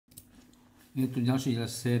Je tu ďalší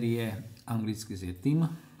diel série anglicky s Yetim.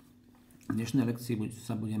 V dnešnej lekcii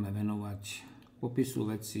sa budeme venovať popisu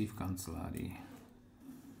vecí v kancelárii.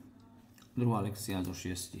 Druhá lekcia zo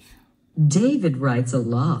 6. David writes a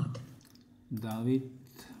lot. David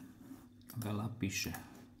veľa píše.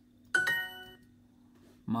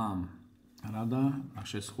 Mám rada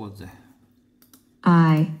naše schôdze.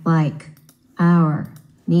 I like our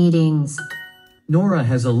meetings. Nora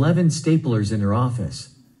has 11 staplers in her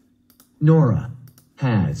office. Nora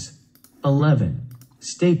has 11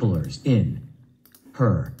 staplers in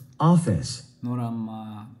her office. Nora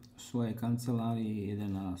má v svojej kancelárii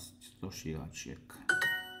 11 zošívačiek.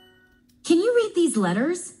 Can you read these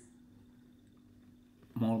letters?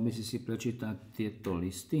 Mohol by si prečítať tieto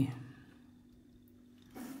listy?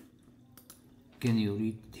 Can you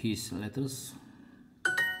read his letters?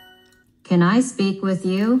 Can I speak with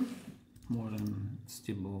you? Môžem s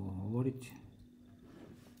tebou hovoriť?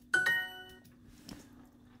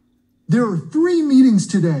 There are 3 meetings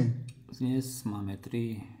today. Dnes máme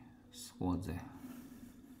 3 schôdze.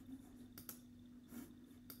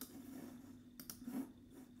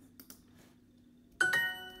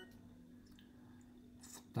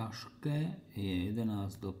 V taške je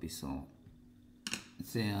 11 dopisov.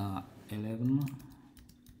 There are 11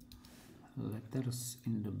 letters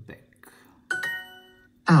in the back.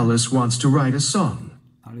 Alice wants to write a song.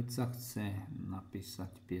 Alica chce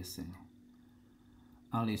napísať pieseň.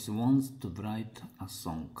 Alice wants to write a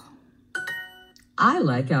song. I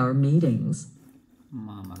like our meetings.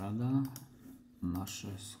 Mám rada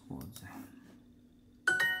naše schôdze.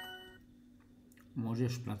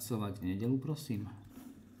 Môžeš pracovať v nedeľu, prosím?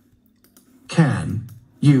 Can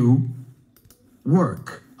you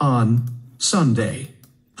work on Sunday,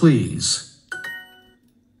 please?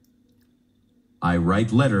 I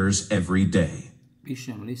write letters every day.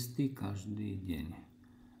 Píšem listy každý deň.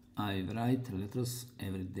 I write letters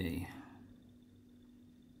every day.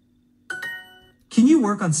 Can you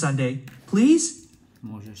work on Sunday, please?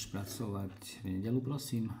 Môžeš pracovať v nedeľu,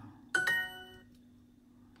 prosím?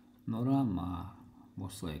 Nora má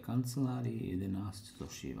vo svojej kancelárii 11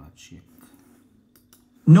 zošívačiek.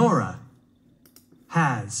 Nora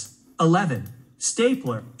has 11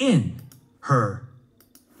 stapler in her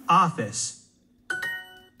office.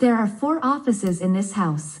 There are 4 offices in this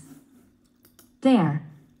house. There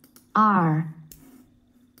are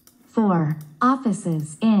 4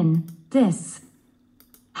 offices in this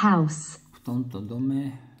house. V tomto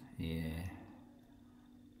dome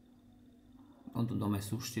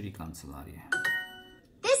sú 4 kancelárie.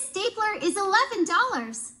 This stapler is $11.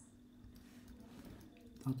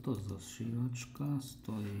 Táto zošívačka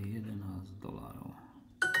stojí $11.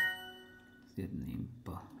 S jedným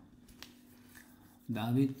P.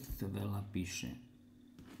 David veľa píše.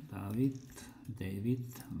 David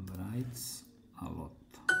writes a lot.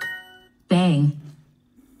 Bang.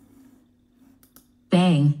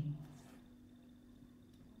 Bang.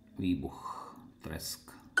 Výbuch,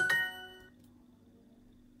 tresk.